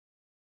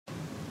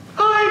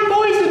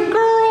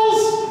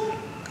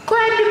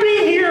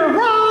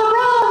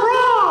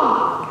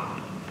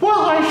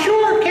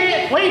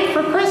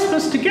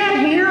Christmas to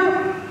get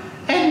here,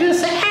 and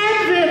this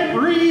Advent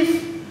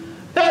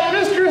wreath that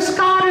Mr.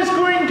 Scott is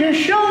going to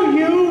show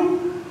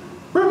you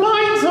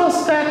reminds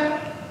us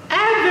that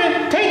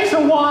Advent takes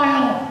a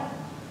while.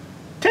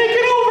 Take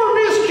it over,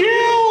 Miss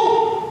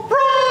Jill!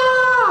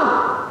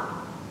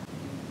 Rah!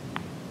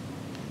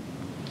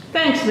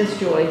 Thanks, Miss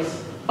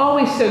Joyce.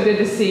 Always so good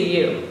to see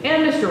you,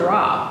 and Mr.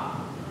 Rob.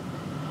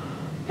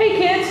 Hey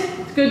kids,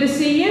 it's good to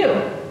see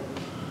you.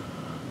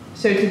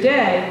 So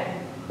today,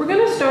 we're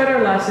going to start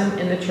our lesson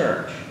in the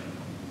church.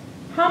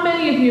 How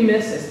many of you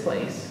miss this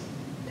place?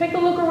 Take a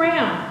look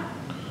around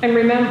and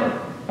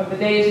remember of the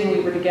days when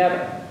we were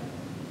together.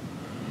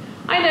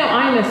 I know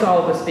I miss all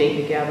of us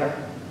being together.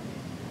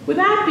 With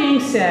that being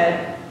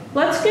said,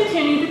 let's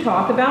continue to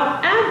talk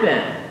about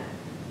Advent.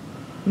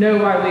 Know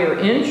why we are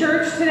in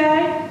church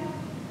today?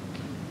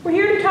 We're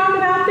here to talk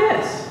about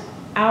this,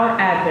 our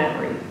Advent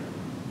wreath.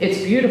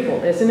 It's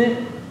beautiful, isn't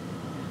it?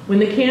 When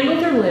the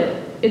candles are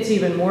lit, it's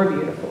even more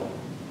beautiful.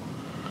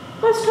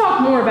 Let's talk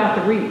more about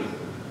the wreath.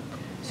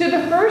 So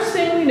the first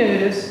thing we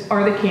notice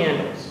are the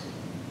candles.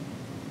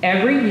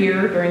 Every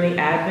year during the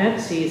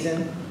Advent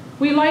season,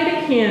 we light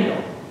a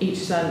candle each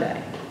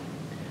Sunday.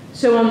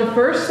 So on the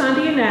first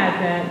Sunday in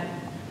Advent,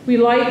 we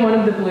light one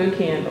of the blue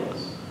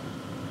candles.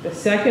 The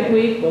second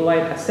week, we'll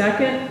light a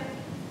second,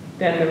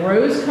 then the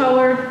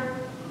rose-colored,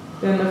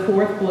 then the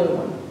fourth blue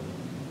one,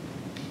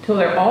 till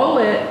they're all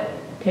lit,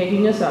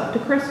 taking us up to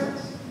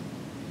Christmas.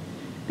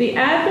 The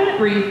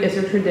Advent wreath is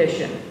a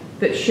tradition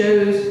that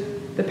shows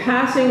the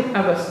passing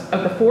of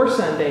the 4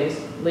 Sundays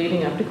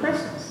leading up to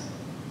Christmas.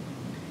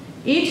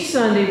 Each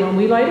Sunday when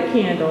we light a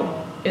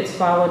candle, it's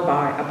followed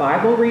by a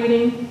Bible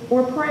reading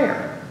or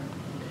prayer.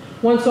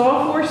 Once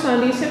all 4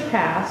 Sundays have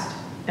passed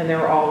and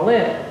they're all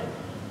lit,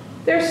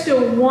 there's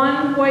still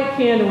one white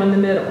candle in the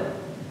middle.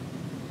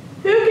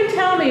 Who can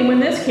tell me when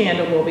this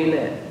candle will be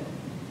lit?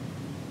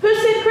 Who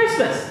said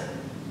Christmas?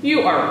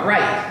 You are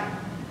right.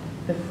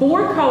 The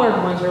 4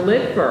 colored ones are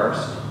lit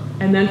first,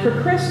 and then for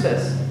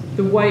Christmas,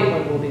 the white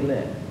one will be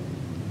lit.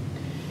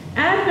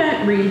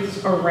 Advent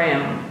wreaths are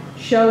round,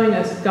 showing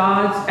us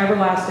God's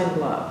everlasting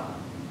love.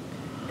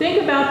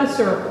 Think about the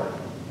circle.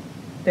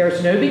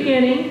 There's no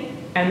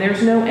beginning and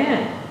there's no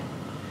end.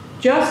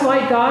 Just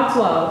like God's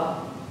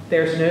love,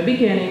 there's no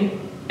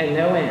beginning and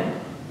no end.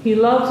 He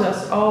loves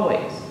us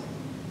always.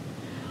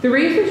 The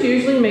wreath is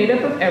usually made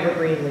up of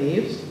evergreen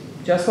leaves,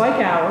 just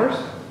like ours.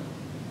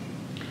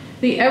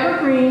 The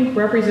evergreen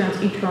represents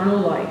eternal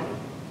life,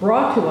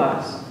 brought to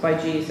us by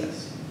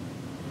Jesus.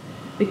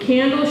 The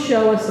candles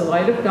show us the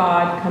light of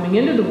God coming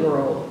into the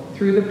world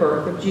through the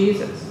birth of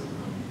Jesus.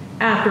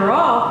 After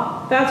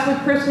all, that's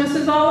what Christmas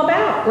is all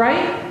about,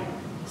 right?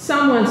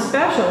 Someone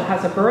special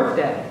has a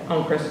birthday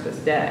on Christmas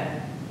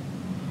Day.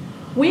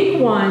 Week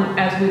 1,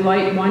 as we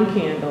light one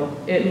candle,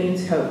 it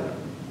means hope.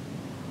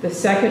 The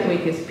second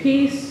week is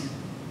peace,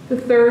 the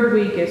third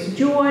week is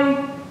joy,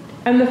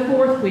 and the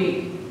fourth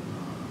week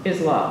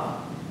is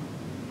love.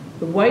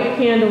 The white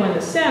candle in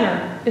the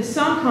center is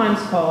sometimes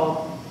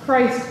called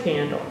Christ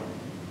candle.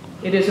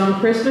 It is on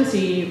Christmas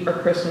Eve or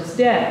Christmas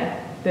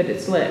Day that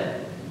it's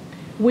lit.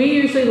 We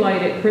usually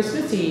light it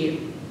Christmas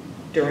Eve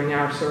during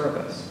our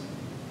service.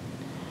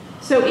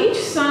 So each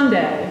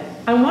Sunday,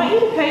 I want you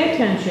to pay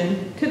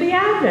attention to the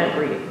Advent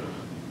wreath.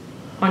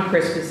 On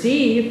Christmas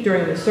Eve,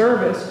 during the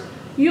service,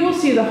 you will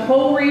see the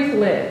whole wreath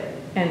lit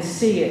and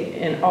see it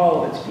in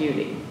all of its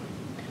beauty.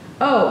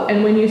 Oh,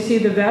 and when you see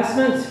the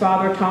vestments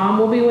Father Tom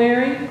will be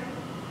wearing,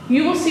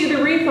 you will see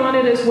the wreath on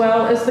it as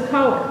well as the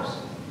colors.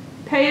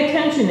 Pay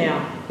attention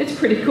now. It's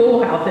pretty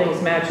cool how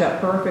things match up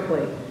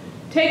perfectly.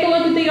 Take a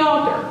look at the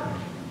altar.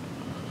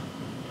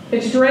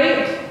 It's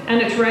draped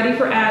and it's ready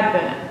for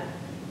Advent.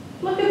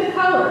 Look at the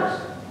colors.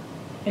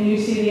 And you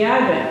see the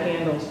Advent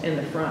candles in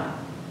the front.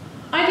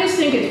 I just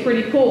think it's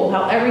pretty cool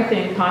how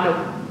everything kind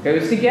of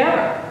goes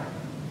together.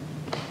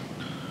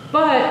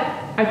 But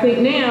I think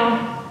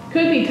now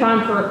could be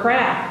time for a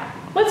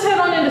craft. Let's head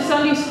on into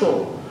Sunday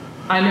school.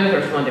 I know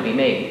there's one to be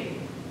made.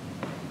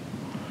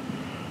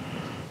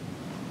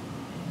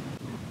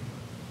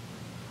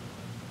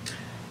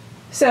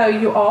 So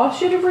you all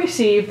should have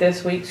received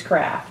this week's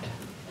craft.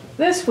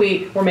 This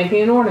week we're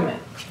making an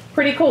ornament.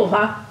 Pretty cool,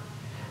 huh?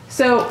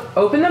 So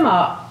open them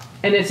up,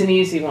 and it's an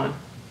easy one.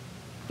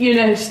 You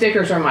know,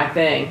 stickers are my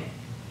thing.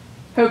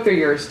 Hope they're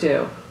yours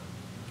too.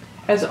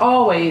 As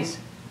always,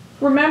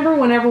 remember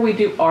whenever we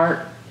do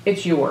art,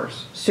 it's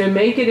yours. So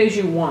make it as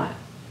you want.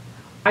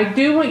 I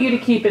do want you to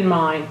keep in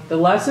mind the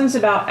lessons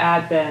about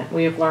Advent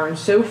we have learned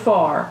so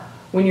far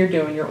when you're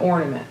doing your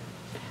ornament.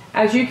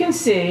 As you can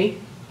see,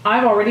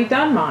 I've already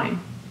done mine.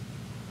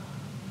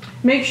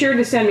 Make sure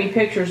to send me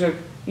pictures of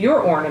your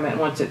ornament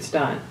once it's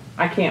done.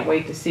 I can't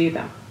wait to see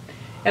them.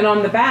 And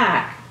on the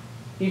back,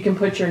 you can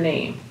put your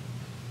name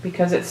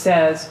because it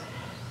says,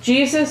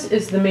 Jesus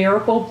is the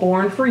miracle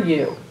born for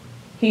you.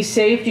 He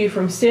saved you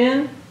from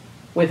sin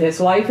with his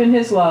life and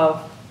his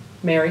love.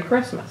 Merry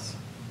Christmas.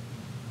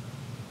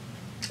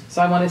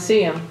 So I want to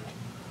see them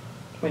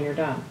when you're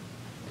done.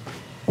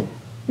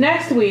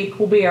 Next week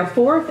will be our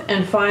 4th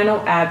and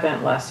final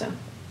Advent lesson.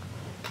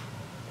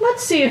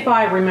 Let's see if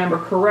I remember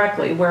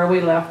correctly where we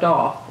left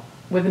off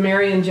with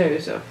Mary and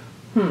Joseph.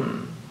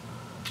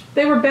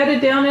 They were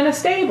bedded down in a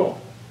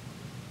stable.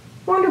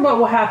 Wonder what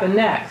will happen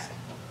next.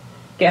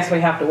 Guess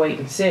we have to wait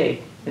and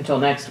see until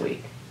next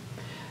week.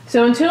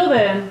 So until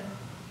then,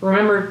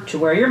 remember to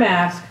wear your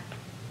mask,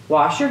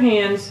 wash your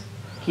hands,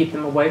 keep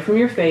them away from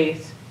your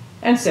face,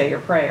 and say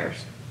your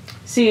prayers.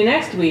 See you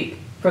next week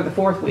for the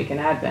 4th week in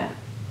Advent.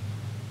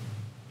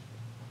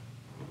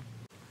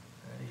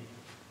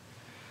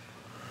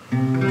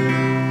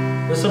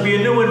 This will be a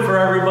new one for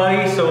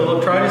everybody, so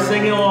we'll try to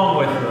sing along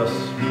with us.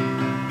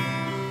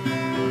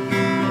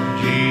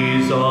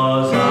 Jesus,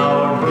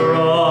 our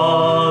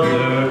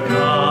brother,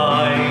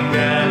 kind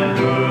and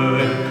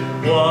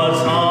good,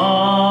 was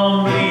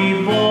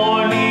humbly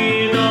born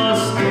in a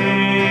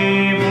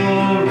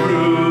stable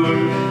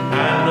rude,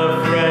 and the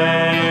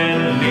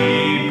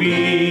friendly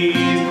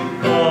bees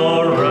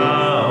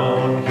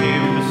around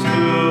him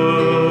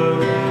stood.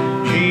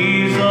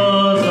 Jesus,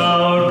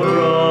 our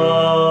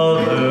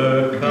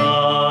brother,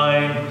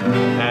 kind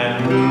and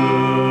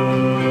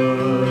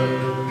good.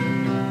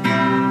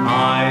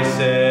 I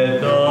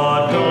said the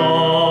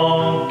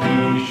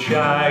donkey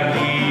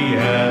shaggy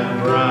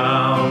and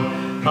brown,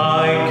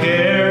 I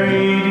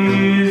carried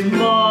his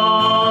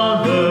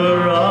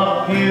mother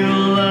up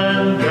hill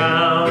and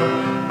down,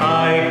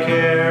 I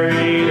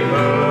carried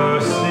her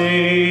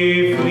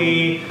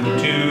safely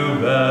to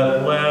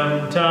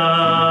Bethlehem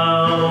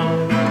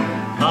town.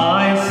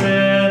 I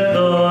said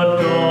the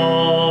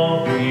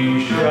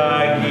donkey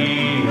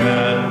shaggy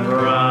and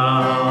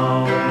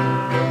brown.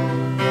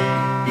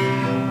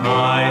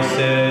 I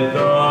said the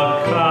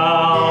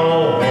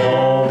cow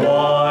all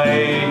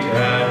white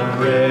and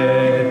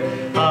red,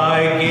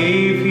 I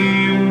gave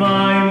him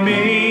my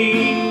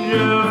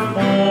manger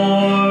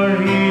for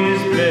his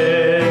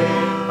bed,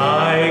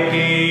 I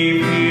gave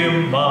him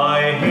my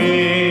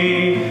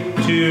hay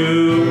to